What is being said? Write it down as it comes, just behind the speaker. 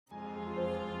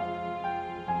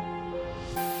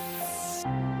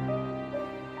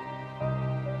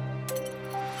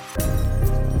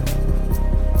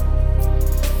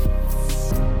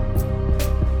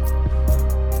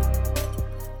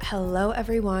Hello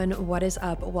everyone, what is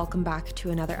up? Welcome back to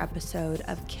another episode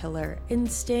of Killer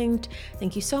Instinct.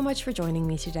 Thank you so much for joining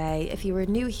me today. If you are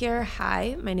new here,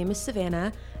 hi, my name is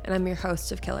Savannah and I'm your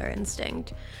host of Killer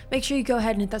Instinct. Make sure you go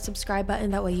ahead and hit that subscribe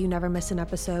button, that way you never miss an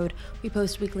episode. We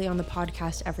post weekly on the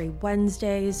podcast every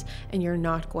Wednesdays and you're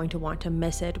not going to want to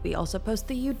miss it. We also post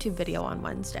the YouTube video on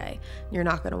Wednesday. You're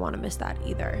not going to want to miss that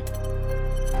either.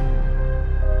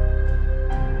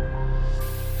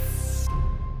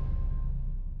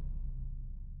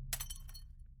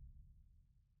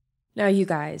 Now, you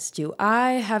guys, do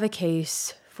I have a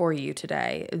case for you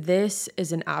today? This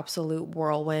is an absolute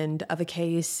whirlwind of a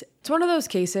case. It's one of those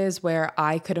cases where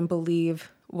I couldn't believe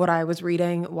what I was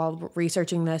reading while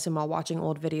researching this and while watching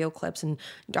old video clips and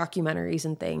documentaries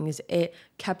and things. It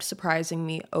kept surprising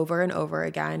me over and over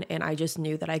again, and I just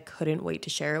knew that I couldn't wait to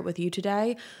share it with you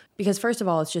today. Because first of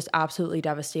all, it's just absolutely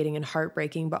devastating and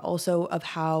heartbreaking, but also of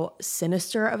how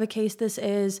sinister of a case this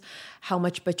is, how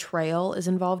much betrayal is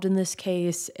involved in this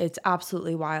case. It's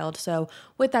absolutely wild. So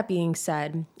with that being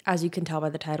said, as you can tell by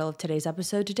the title of today's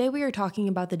episode, today we are talking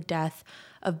about the death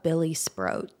of Billy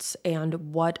Sproates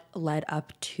and what led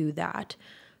up to that.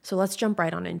 So let's jump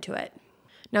right on into it.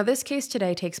 Now, this case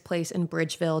today takes place in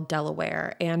Bridgeville,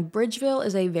 Delaware, and Bridgeville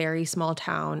is a very small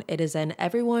town. It is an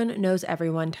everyone knows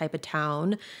everyone type of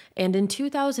town, and in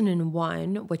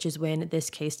 2001, which is when this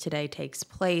case today takes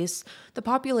place, the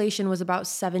population was about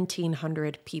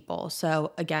 1,700 people.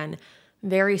 So again,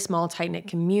 very small, tight-knit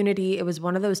community. It was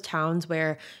one of those towns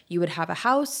where you would have a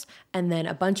house and then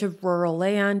a bunch of rural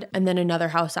land and then another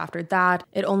house after that.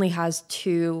 It only has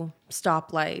 2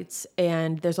 stoplights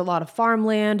and there's a lot of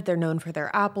farmland. They're known for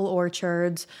their apple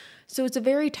orchards. So it's a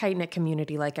very tight-knit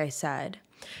community, like I said.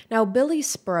 Now, Billy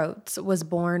Sproates was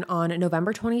born on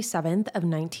November 27th of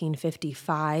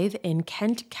 1955 in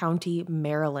Kent County,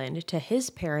 Maryland, to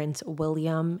his parents,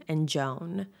 William and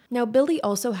Joan. Now, Billy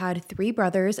also had 3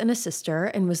 brothers and a sister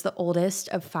and was the oldest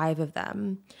of 5 of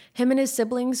them. Him and his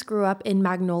siblings grew up in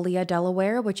Magnolia,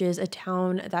 Delaware, which is a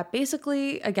town that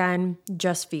basically, again,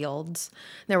 just fields.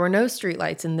 There were no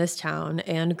streetlights in this town,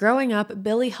 and growing up,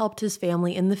 Billy helped his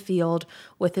family in the field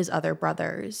with his other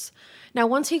brothers. Now,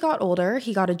 once he got older,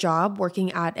 he got a job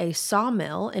working at a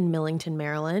sawmill in Millington,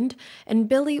 Maryland, and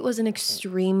Billy was an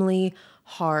extremely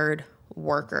hard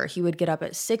worker. He would get up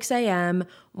at 6 a.m.,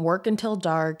 work until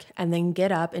dark, and then get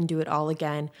up and do it all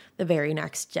again the very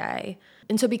next day.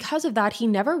 And so because of that, he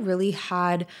never really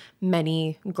had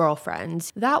many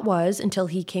girlfriends. That was until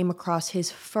he came across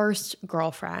his first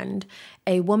girlfriend,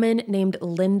 a woman named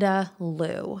Linda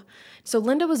Lou. So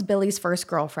Linda was Billy's first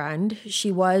girlfriend. She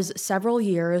was several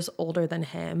years older than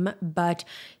him, but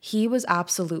he was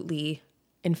absolutely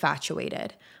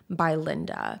infatuated by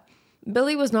Linda.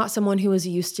 Billy was not someone who was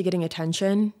used to getting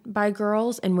attention by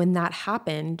girls, and when that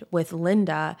happened with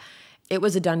Linda, it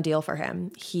was a done deal for him.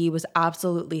 He was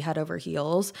absolutely head over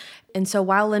heels. And so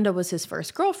while Linda was his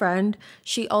first girlfriend,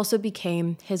 she also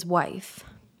became his wife.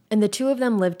 And the two of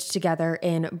them lived together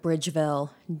in Bridgeville,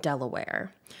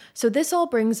 Delaware. So this all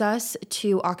brings us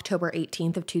to October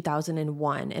 18th of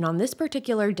 2001. And on this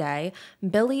particular day,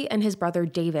 Billy and his brother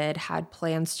David had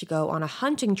plans to go on a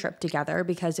hunting trip together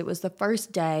because it was the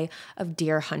first day of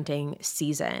deer hunting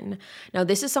season. Now,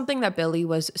 this is something that Billy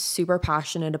was super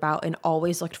passionate about and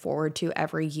always looked forward to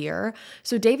every year.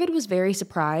 So David was very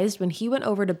surprised when he went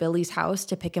over to Billy's house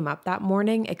to pick him up that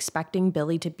morning, expecting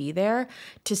Billy to be there,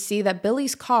 to see that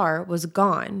Billy's car was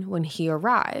gone when he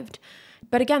arrived.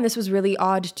 But again, this was really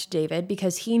odd to David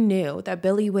because he knew that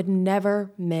Billy would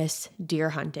never miss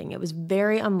deer hunting. It was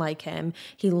very unlike him.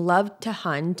 He loved to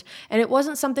hunt, and it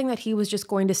wasn't something that he was just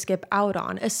going to skip out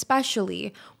on,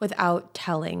 especially without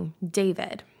telling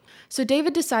David. So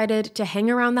David decided to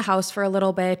hang around the house for a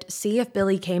little bit, see if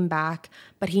Billy came back,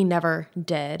 but he never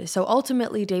did. So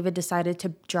ultimately, David decided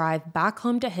to drive back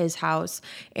home to his house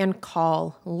and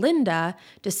call Linda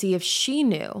to see if she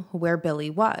knew where Billy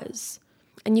was.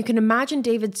 And you can imagine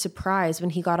David's surprise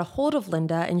when he got a hold of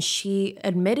Linda and she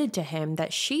admitted to him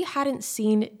that she hadn't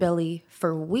seen Billy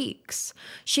for weeks.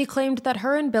 She claimed that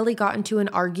her and Billy got into an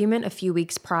argument a few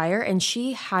weeks prior and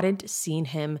she hadn't seen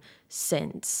him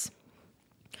since.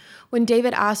 When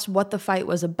David asked what the fight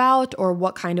was about or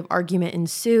what kind of argument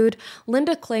ensued,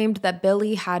 Linda claimed that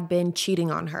Billy had been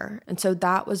cheating on her, and so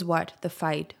that was what the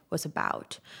fight was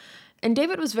about. And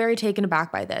David was very taken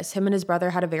aback by this. Him and his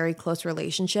brother had a very close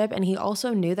relationship, and he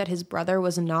also knew that his brother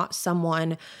was not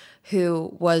someone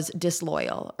who was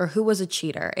disloyal or who was a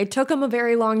cheater. It took him a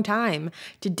very long time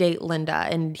to date Linda,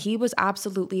 and he was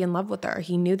absolutely in love with her.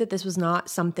 He knew that this was not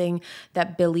something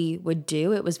that Billy would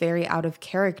do. It was very out of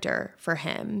character for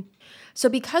him. So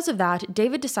because of that,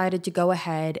 David decided to go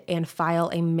ahead and file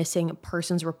a missing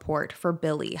persons report for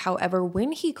Billy. However,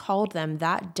 when he called them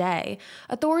that day,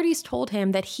 authorities told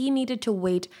him that he needed to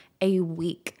wait a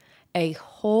week, a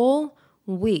whole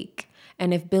week.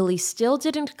 And if Billy still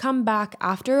didn't come back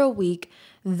after a week,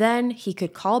 then he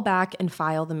could call back and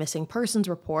file the missing persons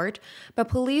report. But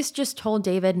police just told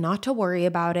David not to worry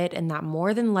about it and that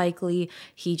more than likely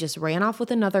he just ran off with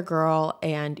another girl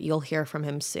and you'll hear from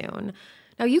him soon.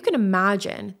 Now you can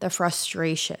imagine the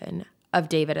frustration of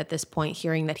David at this point,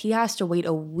 hearing that he has to wait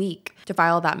a week to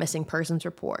file that missing persons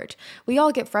report. We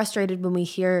all get frustrated when we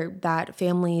hear that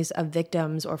families of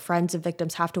victims or friends of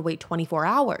victims have to wait 24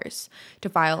 hours to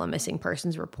file a missing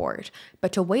persons report.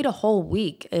 But to wait a whole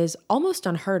week is almost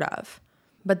unheard of.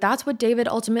 But that's what David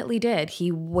ultimately did.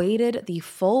 He waited the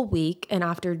full week, and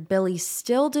after Billy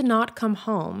still did not come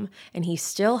home and he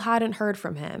still hadn't heard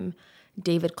from him,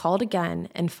 David called again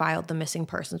and filed the missing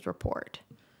persons report.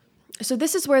 So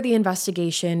this is where the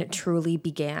investigation truly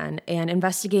began, and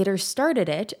investigators started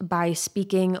it by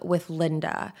speaking with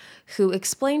Linda, who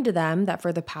explained to them that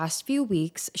for the past few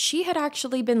weeks, she had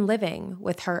actually been living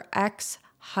with her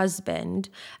ex-husband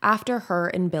after her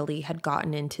and Billy had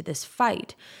gotten into this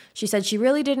fight. She said she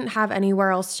really didn't have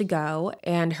anywhere else to go,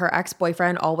 and her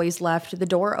ex-boyfriend always left the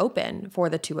door open for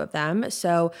the two of them,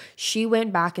 so she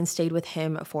went back and stayed with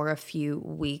him for a few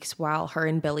weeks while her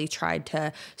and Billy tried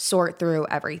to sort through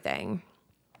everything.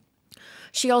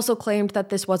 She also claimed that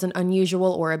this wasn't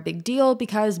unusual or a big deal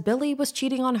because Billy was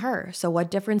cheating on her, so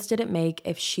what difference did it make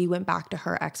if she went back to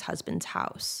her ex-husband's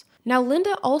house? Now,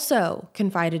 Linda also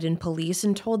confided in police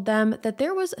and told them that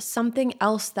there was something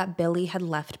else that Billy had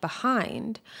left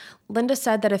behind. Linda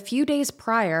said that a few days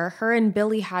prior, her and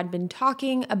Billy had been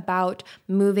talking about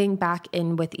moving back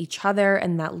in with each other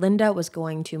and that Linda was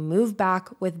going to move back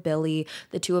with Billy.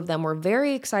 The two of them were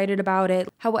very excited about it.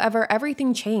 However,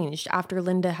 everything changed after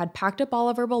Linda had packed up all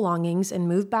of her belongings and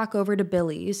moved back over to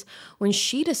Billy's when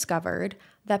she discovered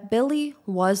that Billy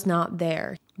was not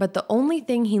there, but the only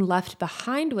thing he left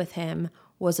behind with him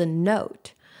was a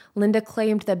note. Linda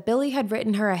claimed that Billy had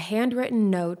written her a handwritten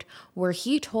note where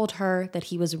he told her that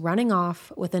he was running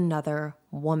off with another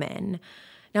woman.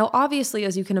 Now, obviously,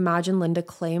 as you can imagine, Linda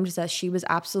claimed that she was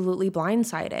absolutely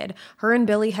blindsided. Her and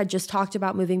Billy had just talked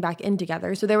about moving back in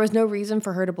together, so there was no reason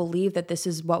for her to believe that this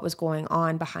is what was going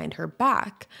on behind her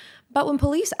back. But when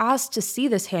police asked to see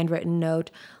this handwritten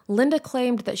note, Linda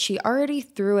claimed that she already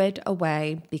threw it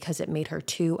away because it made her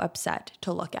too upset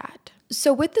to look at.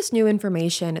 So with this new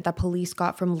information that police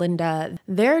got from Linda,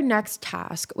 their next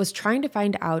task was trying to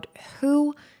find out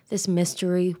who this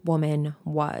mystery woman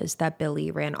was that Billy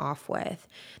ran off with.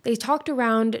 They talked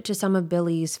around to some of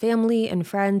Billy's family and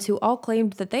friends who all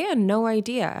claimed that they had no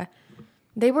idea.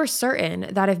 They were certain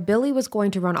that if Billy was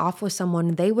going to run off with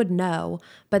someone, they would know,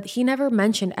 but he never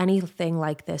mentioned anything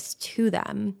like this to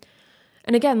them.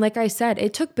 And again, like I said,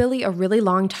 it took Billy a really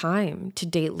long time to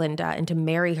date Linda and to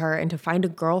marry her and to find a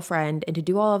girlfriend and to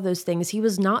do all of those things. He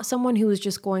was not someone who was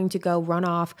just going to go run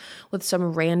off with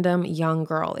some random young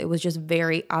girl. It was just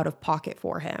very out of pocket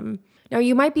for him. Now,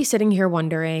 you might be sitting here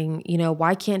wondering,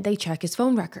 why can't they check his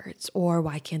phone records? Or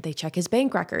why can't they check his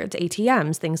bank records,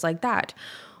 ATMs, things like that?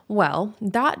 Well,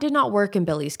 that did not work in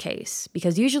Billy's case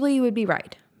because usually you would be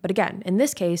right. But again, in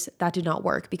this case, that did not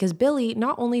work because Billy,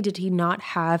 not only did he not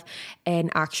have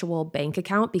an actual bank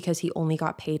account because he only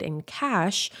got paid in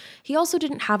cash, he also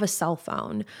didn't have a cell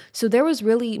phone. So there was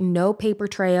really no paper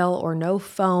trail or no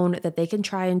phone that they can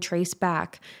try and trace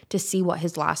back to see what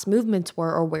his last movements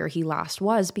were or where he last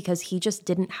was because he just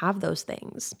didn't have those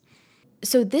things.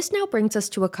 So this now brings us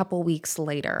to a couple weeks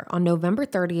later, on November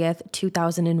 30th,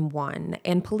 2001,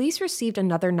 and police received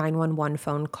another 911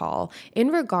 phone call in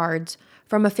regards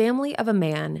from a family of a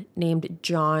man named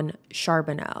John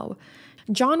Charbonneau.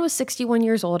 John was 61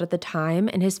 years old at the time,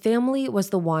 and his family was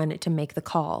the one to make the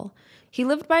call. He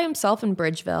lived by himself in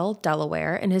Bridgeville,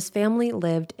 Delaware, and his family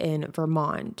lived in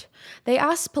Vermont. They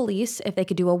asked police if they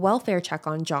could do a welfare check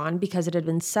on John because it had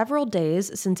been several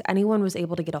days since anyone was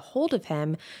able to get a hold of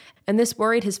him, and this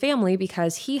worried his family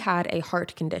because he had a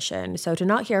heart condition. So to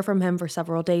not hear from him for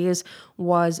several days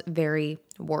was very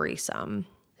worrisome.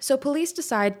 So police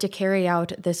decided to carry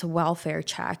out this welfare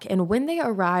check, and when they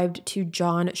arrived to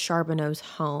John Charbonneau's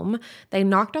home, they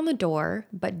knocked on the door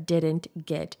but didn't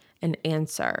get an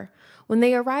answer. When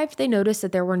they arrived, they noticed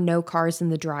that there were no cars in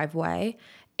the driveway,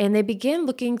 and they began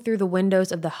looking through the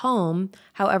windows of the home.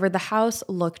 However, the house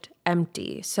looked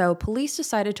empty, so police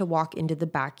decided to walk into the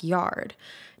backyard.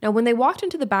 Now, when they walked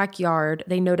into the backyard,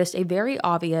 they noticed a very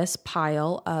obvious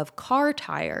pile of car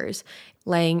tires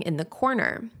laying in the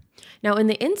corner. Now, in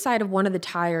the inside of one of the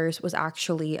tires was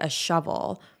actually a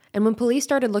shovel. And when police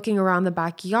started looking around the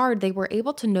backyard, they were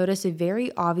able to notice a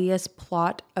very obvious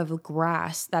plot of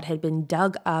grass that had been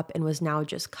dug up and was now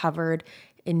just covered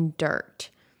in dirt.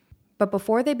 But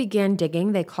before they began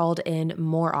digging, they called in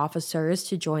more officers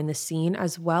to join the scene,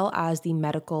 as well as the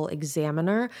medical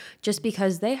examiner, just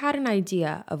because they had an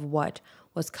idea of what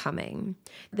was coming.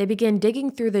 They began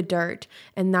digging through the dirt,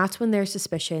 and that's when their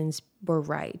suspicions were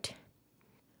right.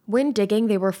 When digging,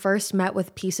 they were first met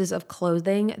with pieces of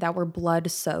clothing that were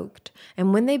blood-soaked,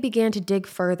 and when they began to dig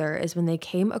further is when they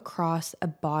came across a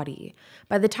body.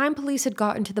 By the time police had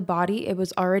gotten to the body, it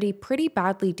was already pretty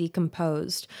badly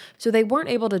decomposed, so they weren't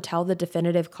able to tell the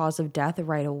definitive cause of death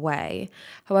right away.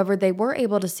 However, they were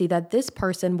able to see that this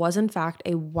person was in fact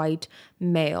a white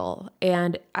male,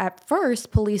 and at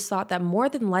first, police thought that more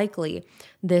than likely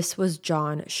this was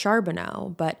John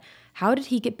Charbonneau, but how did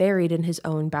he get buried in his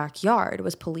own backyard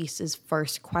was police's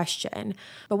first question.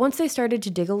 But once they started to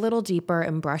dig a little deeper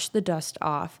and brush the dust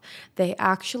off, they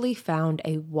actually found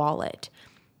a wallet.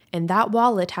 And that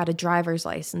wallet had a driver's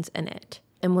license in it.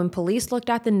 And when police looked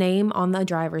at the name on the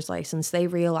driver's license, they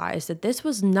realized that this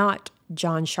was not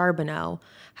John Charbonneau.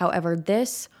 However,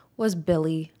 this was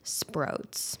Billy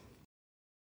Sproates.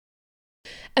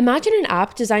 Imagine an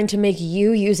app designed to make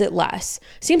you use it less.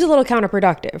 Seems a little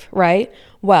counterproductive, right?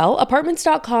 Well,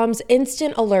 Apartments.com's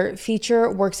Instant Alert feature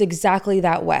works exactly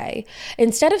that way.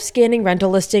 Instead of scanning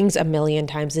rental listings a million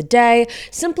times a day,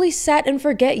 simply set and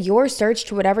forget your search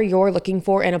to whatever you're looking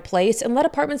for in a place and let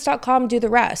Apartments.com do the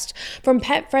rest. From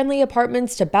pet-friendly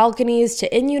apartments to balconies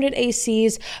to in-unit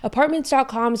ACs,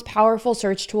 Apartments.com's powerful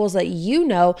search tools let you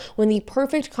know when the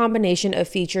perfect combination of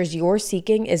features you're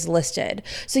seeking is listed.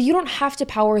 So you don't have to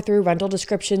power through rental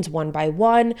descriptions one by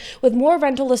one. With more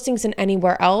rental listings than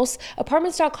anywhere else,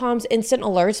 Apartments.com's instant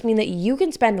alerts mean that you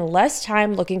can spend less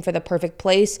time looking for the perfect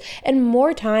place and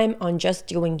more time on just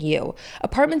doing you.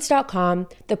 Apartments.com,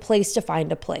 the place to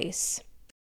find a place.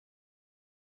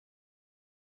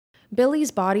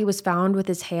 Billy's body was found with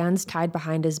his hands tied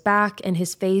behind his back and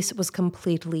his face was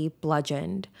completely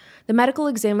bludgeoned. The medical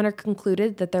examiner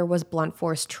concluded that there was blunt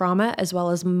force trauma as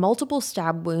well as multiple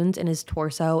stab wounds in his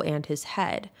torso and his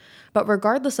head. But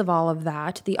regardless of all of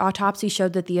that, the autopsy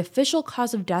showed that the official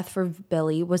cause of death for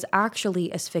Billy was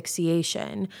actually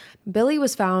asphyxiation. Billy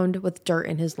was found with dirt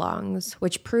in his lungs,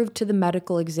 which proved to the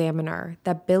medical examiner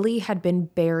that Billy had been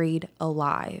buried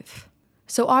alive.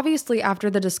 So obviously, after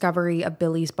the discovery of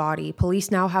Billy's body, police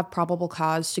now have probable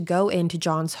cause to go into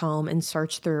John's home and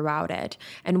search throughout it.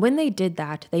 And when they did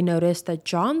that, they noticed that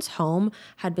John's home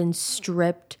had been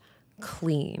stripped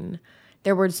clean.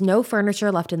 There was no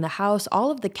furniture left in the house.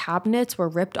 All of the cabinets were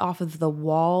ripped off of the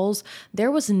walls.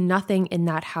 There was nothing in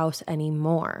that house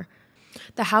anymore.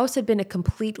 The house had been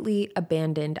completely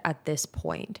abandoned at this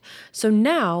point. So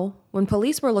now, when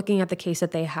police were looking at the case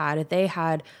that they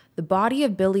had the body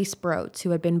of Billy Sproates, who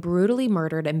had been brutally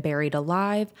murdered and buried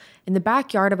alive, in the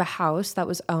backyard of a house that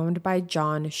was owned by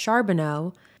John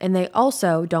Charbonneau, and they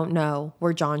also don't know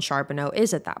where John Charbonneau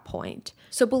is at that point.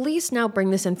 So police now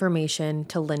bring this information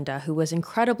to Linda, who was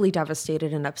incredibly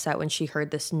devastated and upset when she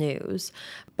heard this news.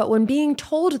 But when being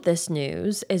told this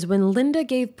news is when Linda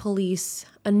gave police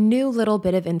a new little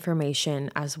bit of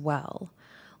information as well.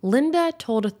 Linda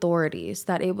told authorities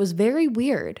that it was very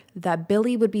weird that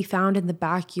Billy would be found in the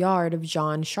backyard of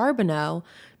John Charbonneau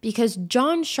because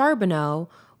John Charbonneau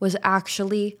was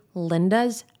actually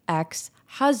Linda's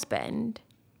ex-husband.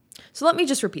 So let me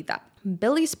just repeat that.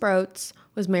 Billy Sproates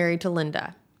was married to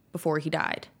Linda before he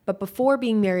died. But before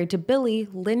being married to Billy,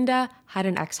 Linda had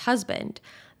an ex-husband.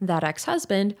 That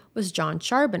ex-husband was John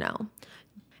Charbonneau.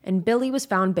 And Billy was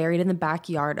found buried in the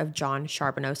backyard of John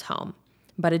Charbonneau's home.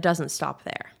 But it doesn't stop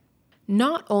there.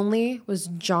 Not only was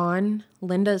John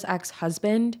Linda's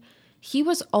ex-husband, he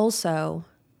was also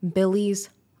Billy's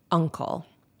uncle.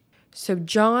 So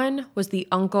John was the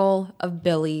uncle of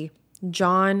Billy.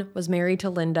 John was married to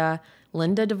Linda.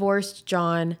 Linda divorced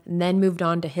John and then moved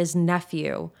on to his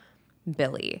nephew,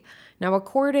 Billy. Now,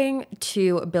 according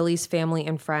to Billy's family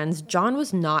and friends, John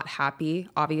was not happy,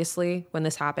 obviously, when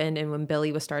this happened and when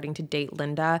Billy was starting to date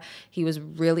Linda. He was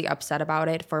really upset about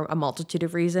it for a multitude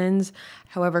of reasons.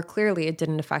 However, clearly it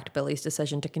didn't affect Billy's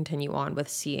decision to continue on with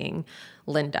seeing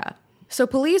Linda. So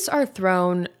police are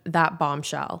thrown that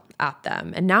bombshell at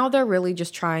them, and now they're really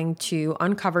just trying to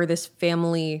uncover this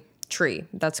family tree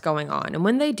that's going on. And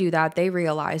when they do that, they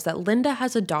realize that Linda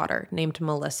has a daughter named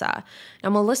Melissa. Now,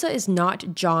 Melissa is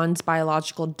not John's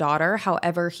biological daughter.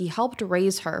 However, he helped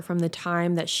raise her from the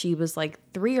time that she was like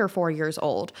 3 or 4 years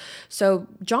old. So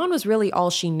John was really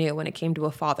all she knew when it came to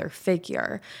a father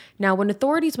figure. Now, when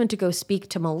authorities went to go speak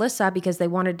to Melissa because they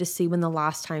wanted to see when the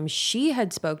last time she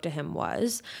had spoke to him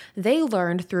was, they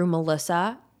learned through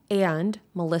Melissa and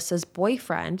Melissa's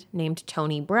boyfriend named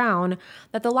Tony Brown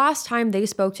that the last time they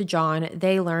spoke to John,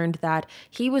 they learned that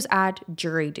he was at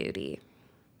jury duty.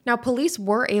 Now, police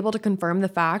were able to confirm the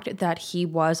fact that he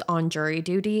was on jury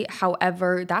duty.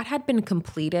 However, that had been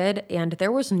completed and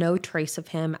there was no trace of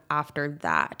him after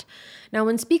that. Now,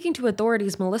 when speaking to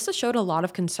authorities, Melissa showed a lot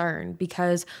of concern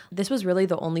because this was really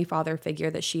the only father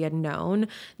figure that she had known.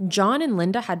 John and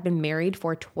Linda had been married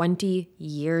for 20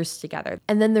 years together.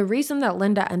 And then the reason that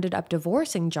Linda ended up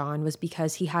divorcing John was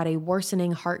because he had a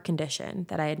worsening heart condition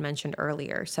that I had mentioned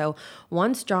earlier. So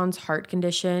once John's heart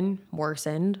condition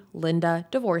worsened, Linda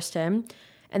divorced him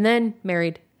and then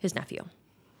married his nephew.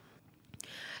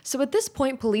 So at this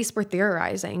point, police were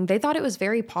theorizing. They thought it was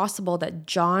very possible that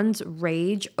John's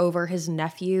rage over his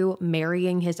nephew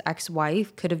marrying his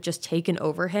ex-wife could have just taken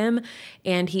over him,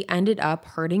 and he ended up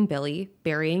hurting Billy,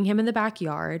 burying him in the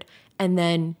backyard, and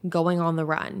then going on the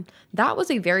run. That was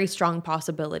a very strong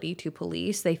possibility to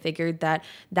police. They figured that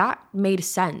that made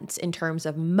sense in terms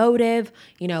of motive.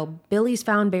 You know, Billy's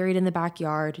found buried in the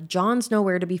backyard. John's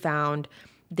nowhere to be found.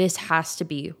 This has to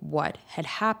be what had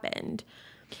happened.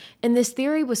 And this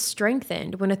theory was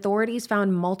strengthened when authorities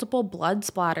found multiple blood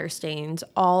splatter stains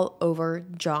all over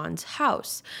John's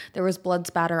house. There was blood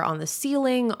spatter on the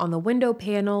ceiling, on the window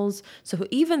panels. So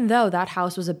even though that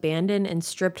house was abandoned and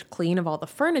stripped clean of all the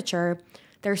furniture,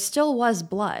 there still was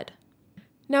blood.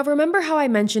 Now, remember how I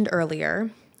mentioned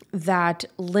earlier that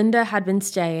Linda had been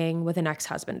staying with an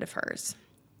ex-husband of hers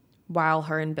while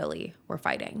her and Billy were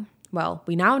fighting? Well,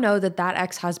 we now know that that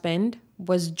ex-husband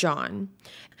was John.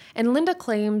 And Linda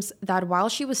claims that while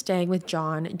she was staying with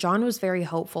John, John was very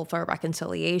hopeful for a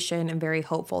reconciliation and very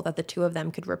hopeful that the two of them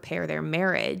could repair their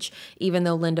marriage, even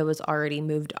though Linda was already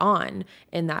moved on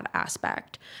in that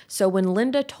aspect. So when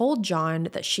Linda told John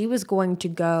that she was going to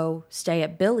go stay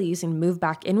at Billy's and move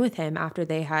back in with him after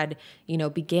they had,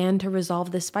 began to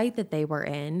resolve this fight that they were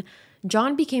in,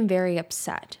 John became very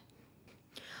upset.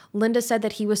 Linda said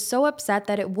that he was so upset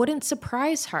that it wouldn't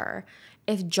surprise her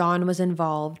if John was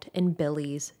involved in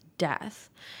Billy's death.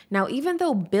 Now, even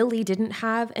though Billy didn't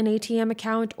have an ATM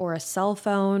account or a cell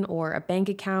phone or a bank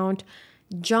account,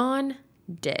 John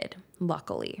did,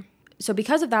 luckily. So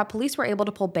because of that, police were able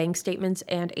to pull bank statements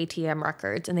and ATM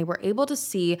records, and they were able to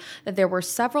see that there were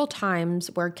several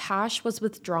times where cash was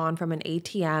withdrawn from an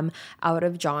ATM out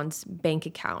of John's bank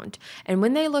account. And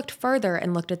when they looked further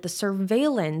and looked at the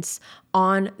surveillance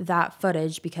on that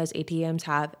footage, because ATMs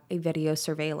have a video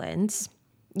surveillance,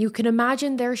 you can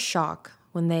imagine their shock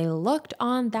when they looked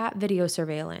on that video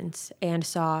surveillance and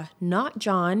saw not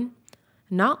John,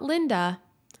 not Linda,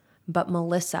 but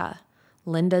Melissa,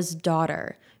 Linda's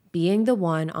daughter, being the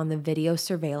one on the video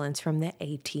surveillance from the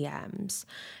ATMs.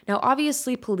 Now,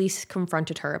 obviously, police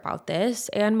confronted her about this,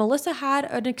 and Melissa had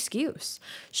an excuse.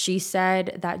 She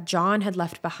said that John had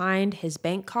left behind his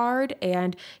bank card,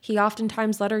 and he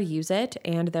oftentimes let her use it,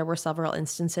 and there were several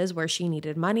instances where she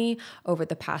needed money over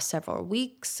the past several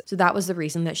weeks. So that was the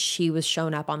reason that she was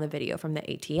shown up on the video from the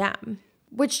ATM.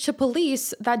 Which to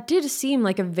police, that did seem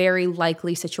like a very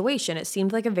likely situation. It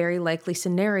seemed like a very likely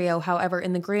scenario. However,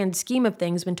 in the grand scheme of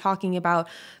things, when talking about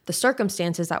the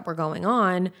circumstances that were going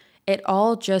on, it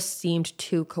all just seemed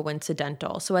too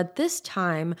coincidental. So at this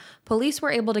time, police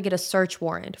were able to get a search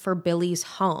warrant for Billy's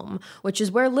home, which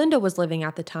is where Linda was living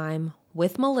at the time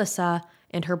with Melissa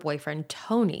and her boyfriend,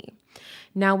 Tony.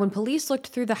 Now, when police looked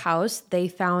through the house, they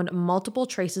found multiple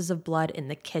traces of blood in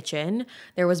the kitchen.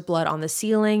 There was blood on the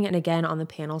ceiling and again on the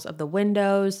panels of the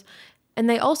windows. And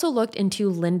they also looked into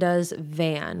Linda's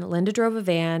van. Linda drove a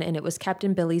van and it was kept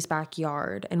in Billy's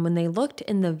backyard. And when they looked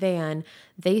in the van,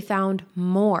 they found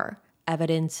more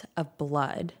evidence of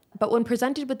blood. But when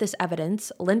presented with this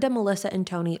evidence, Linda, Melissa, and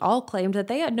Tony all claimed that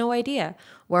they had no idea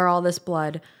where all this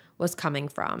blood was coming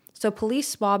from. So police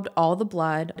swabbed all the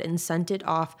blood and sent it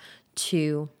off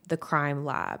to the crime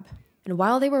lab. And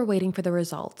while they were waiting for the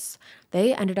results,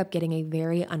 they ended up getting a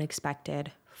very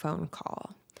unexpected phone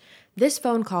call. This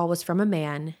phone call was from a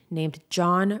man named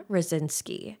John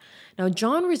Rosinski. Now,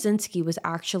 John Rosinski was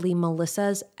actually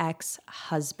Melissa's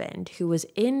ex-husband who was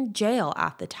in jail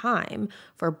at the time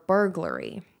for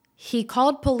burglary. He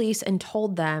called police and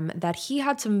told them that he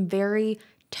had some very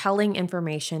telling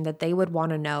information that they would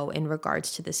want to know in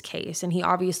regards to this case. And he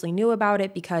obviously knew about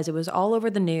it because it was all over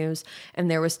the news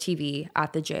and there was TV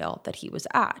at the jail that he was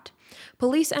at.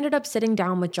 Police ended up sitting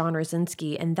down with John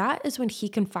Rosinski, and that is when he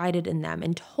confided in them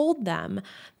and told them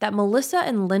that Melissa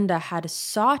and Linda had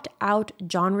sought out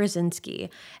John Rosinski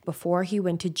before he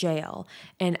went to jail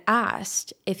and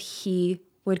asked if he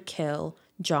would kill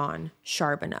John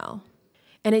Charbonneau.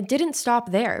 And it didn't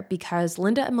stop there, because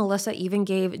Linda and Melissa even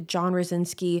gave John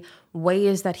Rosinski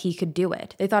ways that he could do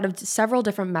it. They thought of several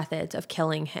different methods of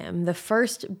killing him. The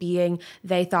first being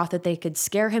they thought that they could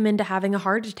scare him into having a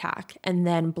heart attack and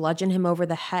then bludgeon him over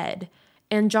the head.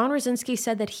 And John Rosinski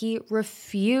said that he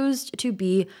refused to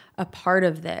be a part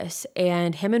of this,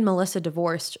 and him and Melissa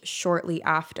divorced shortly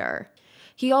after.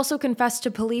 He also confessed to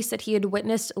police that he had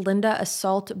witnessed Linda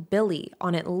assault Billy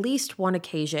on at least one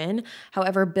occasion.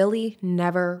 However, Billy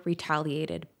never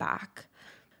retaliated back.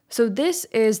 So this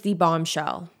is the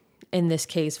bombshell in this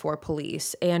case for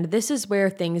police. And this is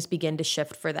where things begin to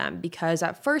shift for them, because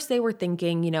at first they were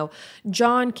thinking,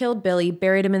 John killed Billy,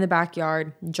 buried him in the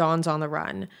backyard, John's on the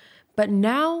run. But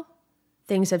now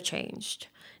things have changed.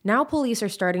 Now police are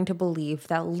starting to believe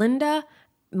that Linda,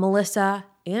 Melissa,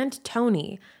 and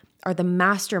Tony are the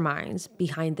masterminds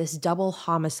behind this double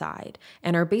homicide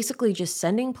and are basically just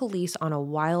sending police on a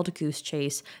wild goose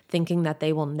chase, thinking that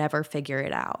they will never figure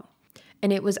it out.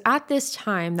 And it was at this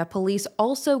time that police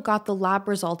also got the lab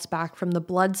results back from the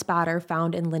blood spatter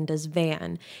found in Linda's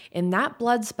van. And that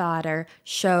blood spatter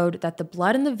showed that the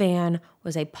blood in the van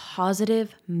was a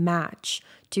positive match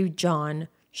to John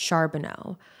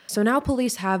Charbonneau. So now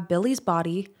police have Billy's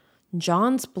body,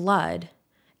 John's blood,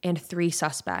 and 3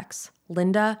 suspects: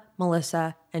 Linda,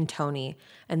 Melissa, and Tony.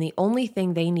 And the only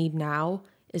thing they need now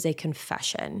is a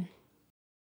confession.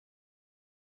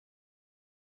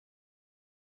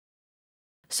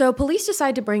 So police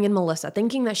decide to bring in Melissa,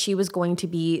 thinking that she was going to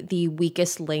be the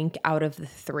weakest link out of the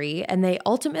 3, and they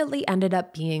ultimately ended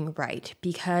up being right,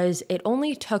 because it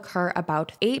only took her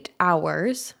about 8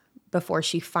 hours before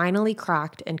she finally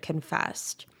cracked and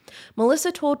confessed.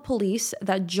 Melissa told police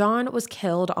that John was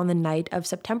killed on the night of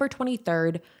September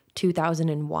 23rd,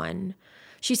 2001.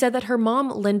 She said that her mom,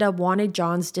 Linda, wanted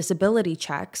John's disability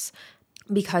checks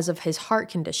because of his heart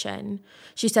condition.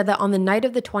 She said that on the night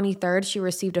of the 23rd, she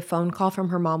received a phone call from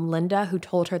her mom, Linda, who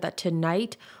told her that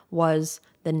tonight was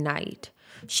the night.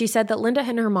 She said that Linda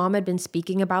and her mom had been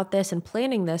speaking about this and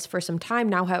planning this for some time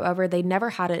now. However, they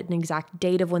never had an exact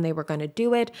date of when they were going to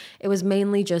do it. It was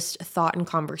mainly just thought and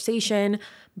conversation.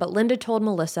 But Linda told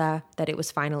Melissa that it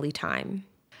was finally time.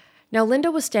 Now,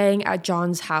 Linda was staying at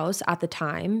John's house at the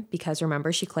time because,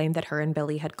 remember, she claimed that her and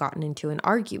Billy had gotten into an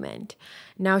argument.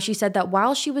 Now, she said that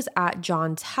while she was at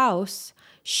John's house,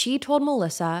 she told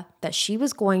Melissa that she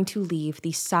was going to leave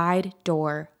the side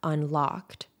door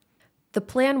unlocked. The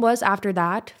plan was, after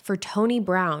that, for Tony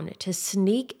Brown to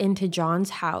sneak into John's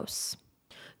house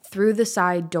through the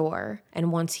side door.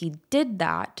 And once he did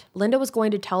that, Linda was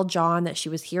going to tell John that she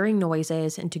was hearing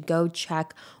noises and to go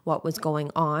check what was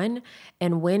going on.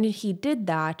 And when he did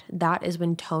that, that is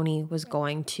when Tony was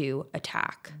going to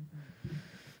attack.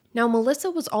 Now, Melissa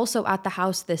was also at the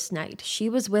house this night. She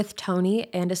was with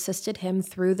Tony and assisted him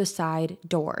through the side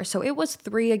door. So it was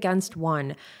 3 against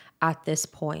 1 at this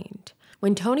point.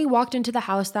 When Tony walked into the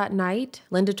house that night,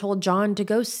 Linda told John to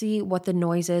go see what the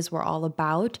noises were all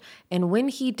about. And when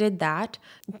he did that,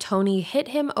 Tony hit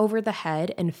him over the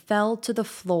head and fell to the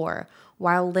floor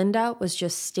while Linda was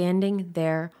just standing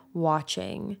there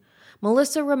watching.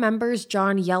 Melissa remembers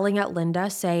John yelling at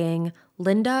Linda, saying,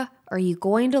 "Linda, are you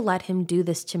going to let him do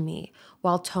this to me?"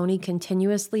 while Tony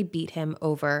continuously beat him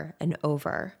over and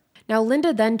over. Now,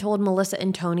 Linda then told Melissa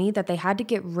and Tony that they had to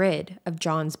get rid of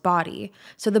John's body.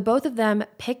 So the both of them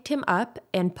picked him up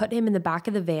and put him in the back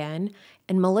of the van,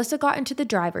 and Melissa got into the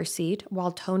driver's seat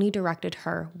while Tony directed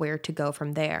her where to go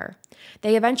from there.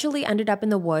 They eventually ended up in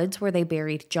the woods where they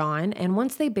buried John, and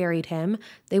once they buried him,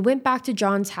 they went back to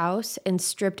John's house and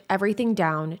stripped everything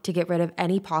down to get rid of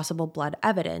any possible blood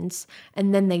evidence,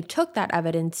 and then they took that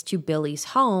evidence to Billy's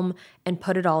home and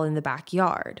put it all in the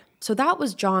backyard. So that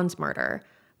was John's murder.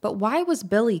 But why was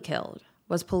Billy killed?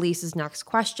 Was police's next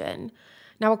question.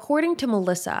 Now, according to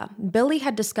Melissa, Billy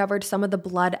had discovered some of the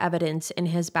blood evidence in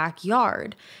his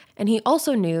backyard, and he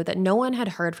also knew that no one had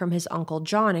heard from his uncle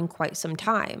John in quite some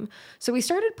time. So he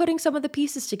started putting some of the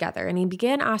pieces together, and he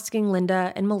began asking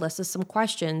Linda and Melissa some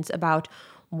questions about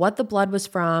what the blood was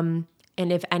from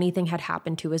and if anything had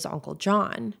happened to his uncle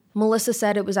John. Melissa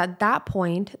said it was at that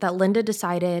point that Linda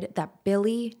decided that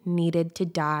Billy needed to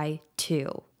die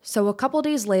too. So a couple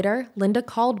days later, Linda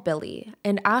called Billy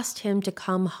and asked him to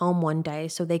come home one day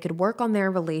so they could work on their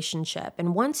relationship.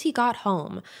 And once he got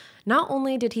home, not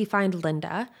only did he find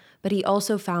Linda, but he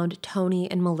also found Tony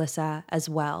and Melissa as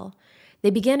well. They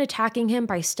began attacking him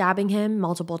by stabbing him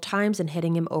multiple times and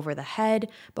hitting him over the head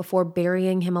before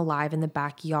burying him alive in the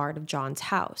backyard of John's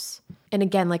house. And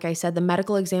again, like I said, the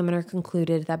medical examiner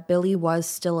concluded that Billy was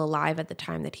still alive at the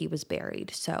time that he was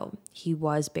buried. So he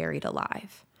was buried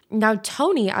alive. Now,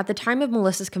 Tony, at the time of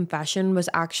Melissa's confession, was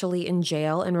actually in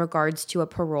jail in regards to a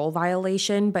parole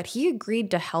violation, but he agreed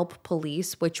to help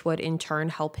police, which would in turn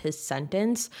help his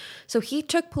sentence. So he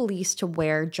took police to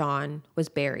where John was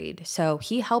buried. So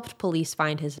he helped police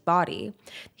find his body.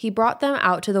 He brought them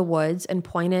out to the woods and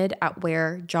pointed at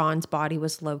where John's body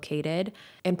was located,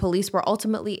 and police were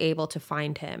ultimately able to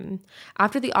find him.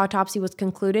 After the autopsy was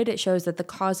concluded, it shows that the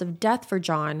cause of death for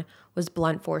John was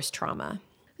blunt force trauma.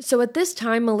 So at this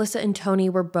time, Melissa and Tony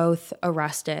were both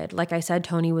arrested. Like I said,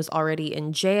 Tony was already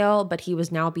in jail, but he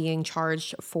was now being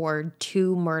charged for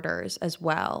 2 murders as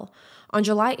well. On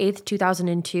July 8th,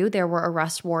 2002, there were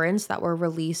arrest warrants that were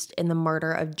released in the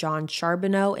murder of John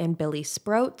Charbonneau and Billy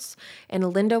Sproates,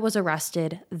 and Linda was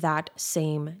arrested that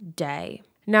same day.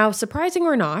 Now, surprising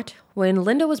or not, when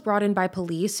Linda was brought in by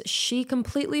police, she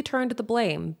completely turned the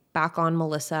blame back on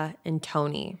Melissa and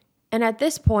Tony. And at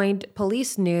this point,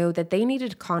 police knew that they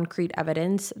needed concrete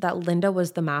evidence that Linda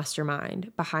was the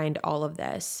mastermind behind all of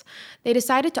this. They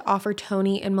decided to offer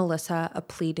Tony and Melissa a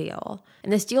plea deal.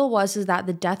 And this deal was that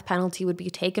the death penalty would be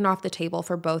taken off the table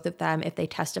for both of them if they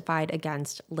testified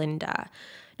against Linda.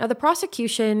 Now, the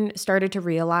prosecution started to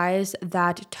realize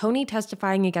that Tony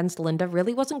testifying against Linda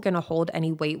really wasn't going to hold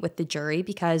any weight with the jury,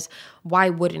 because why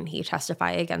wouldn't he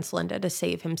testify against Linda to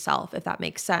save himself, if that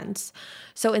makes sense?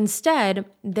 So instead,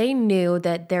 they knew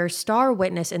that their star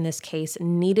witness in this case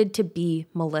needed to be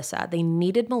Melissa. They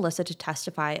needed Melissa to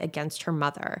testify against her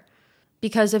mother.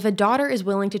 Because if a daughter is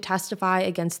willing to testify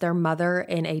against their mother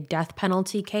in a death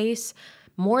penalty case,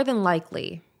 more than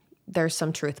likely, there's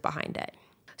some truth behind it.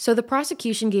 So the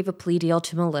prosecution gave a plea deal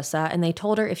to Melissa, and they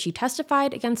told her if she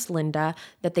testified against Linda,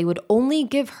 that they would only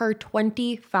give her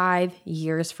 25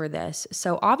 years for this.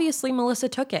 So obviously Melissa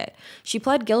took it. She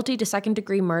pled guilty to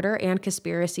second-degree murder and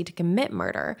conspiracy to commit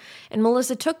murder. And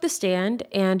Melissa took the stand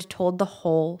and told the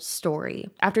whole story.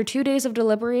 After 2 days of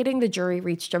deliberating, the jury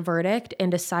reached a verdict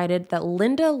and decided that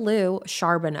Linda Lou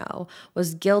Charbonneau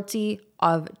was guilty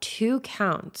of 2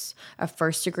 counts of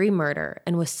first-degree murder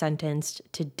and was sentenced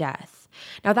to death.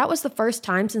 Now, that was the first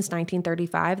time since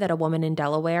 1935 that a woman in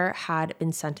Delaware had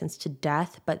been sentenced to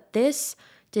death, but this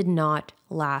did not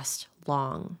last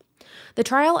long. The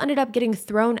trial ended up getting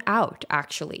thrown out,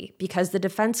 actually, because the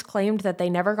defense claimed that they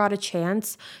never got a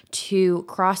chance to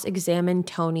cross-examine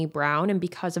Tony Brown, and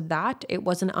because of that, it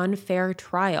was an unfair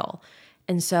trial.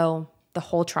 And so the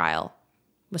whole trial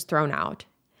was thrown out.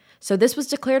 So this was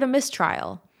declared a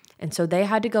mistrial, and so they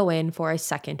had to go in for a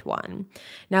second one.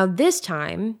 Now, this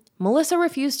time, Melissa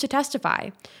refused to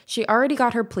testify. She already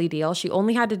got her plea deal. She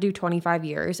only had to do 25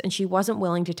 years, and she wasn't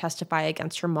willing to testify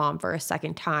against her mom for a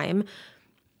second time.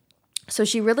 So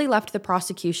she really left the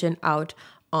prosecution out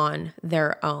on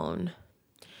their own.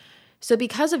 So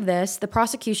because of this, the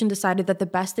prosecution decided that the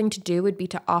best thing to do would be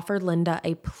to offer Linda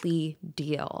a plea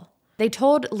deal. They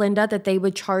told Linda that they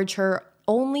would charge her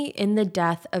only in the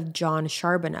death of John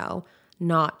Charbonneau,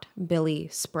 not Billy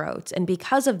Sproates. And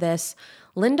because of this,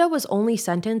 Linda was only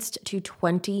sentenced to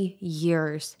 20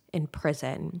 years in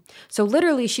prison. So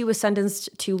literally, she was sentenced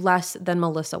to less than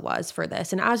Melissa was for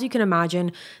this. And as you can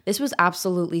imagine, this was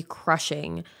absolutely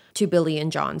crushing to Billy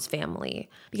and John's family.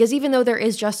 Because even though there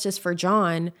is justice for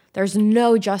John, there's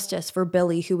no justice for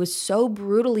Billy, who was so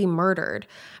brutally murdered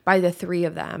by the 3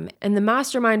 of them. And the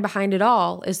mastermind behind it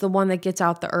all is the one that gets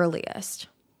out the earliest.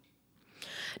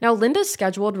 Now, Linda's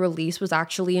scheduled release was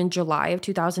actually in July of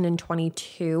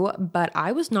 2022, but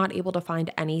I was not able to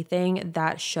find anything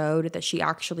that showed that she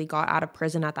actually got out of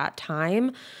prison at that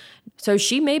time. So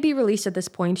she may be released at this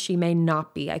point. She may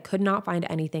not be. I could not find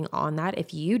anything on that.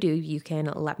 If you do, you can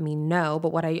let me know.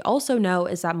 But what I also know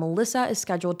is that Melissa is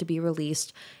scheduled to be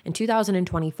released in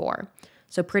 2024.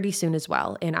 So pretty soon as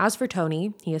well. And as for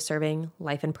Tony, he is serving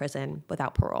life in prison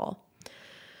without parole.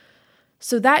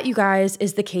 So that, you guys,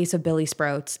 is the case of Billy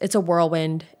Sproates. It's a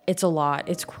whirlwind. It's a lot.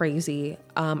 It's crazy.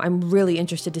 I'm really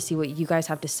interested to see what you guys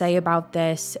have to say about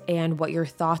this and what your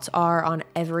thoughts are on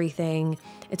everything.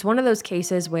 It's one of those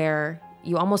cases where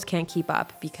you almost can't keep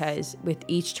up because with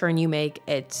each turn you make,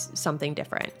 it's something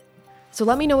different. So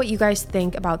let me know what you guys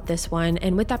think about this one.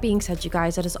 And with that being said, you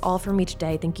guys, that is all for me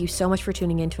today. Thank you so much for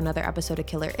tuning in to another episode of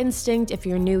Killer Instinct. If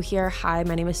you're new here, hi,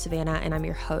 my name is Savannah and I'm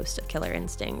your host of Killer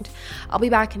Instinct. I'll be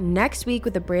back next week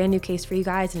with a brand new case for you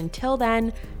guys. And until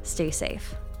then, stay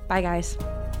safe. Bye, guys.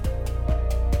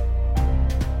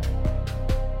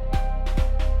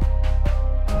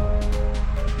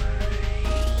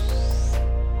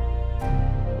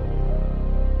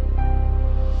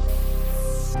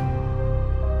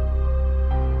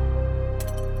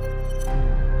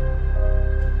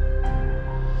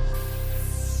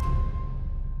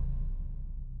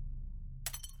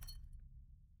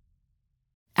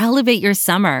 Elevate your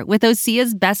summer with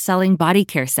Osea's best-selling body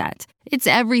care set. It's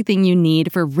everything you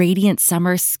need for radiant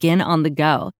summer skin on the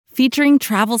go. Featuring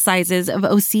travel sizes of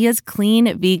Osea's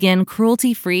clean, vegan,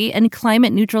 cruelty-free, and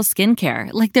climate-neutral skincare,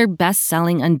 like their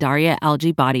best-selling Undaria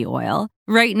algae body oil.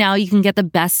 Right now, you can get the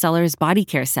bestsellers body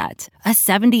care set, a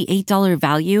 $78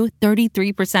 value,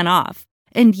 33% off.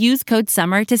 And use code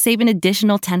SUMMER to save an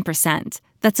additional 10%.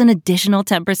 That's an additional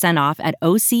 10% off at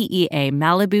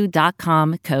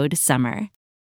OseaMalibu.com, code SUMMER.